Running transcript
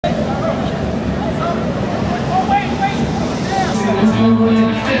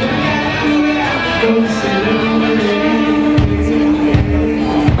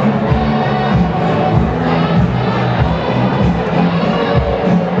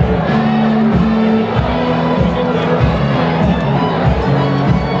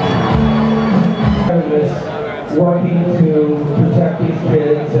Working to protect these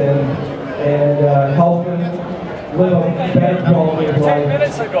kids and help them live a better quality of life. 10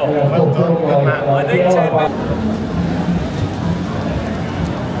 minutes ago. Fulfill life.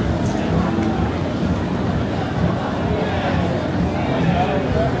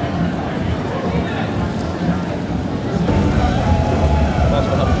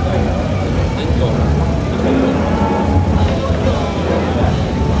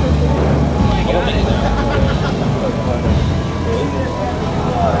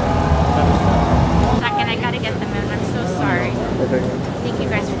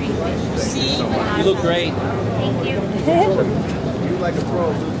 You look great. Thank you. You like a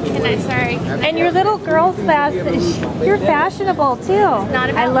pro. And I'm sorry. And your little girl's you're fashionable too.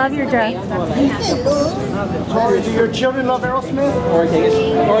 I love your dress. Tori, do your children love Aerosmith?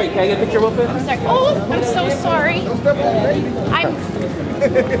 Tori, can I get a picture with it? I'm sorry. Oh, I'm so sorry. I'm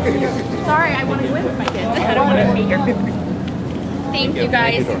sorry. I want to win with my kids. I don't want to be here. Thank you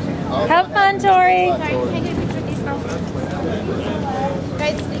guys. Have fun, Tori. Sorry, can I get a picture of these girls?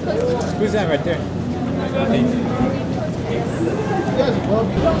 Guys, stay close. Who's that right there?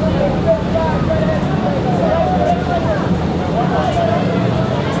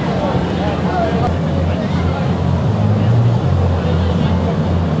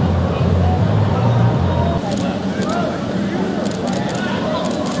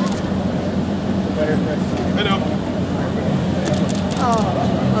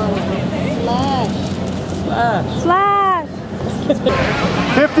 Slash.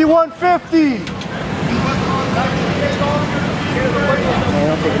 5150.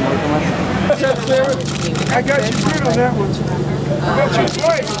 I got you good on that one. I got you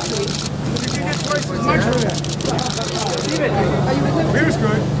twice. You can get twice as much for that. Here's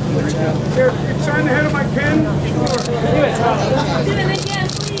good. Here, you sign the head of my pen.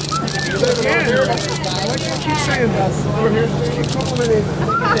 Yeah. Why do you keep saying that? Over here, just keep complimenting.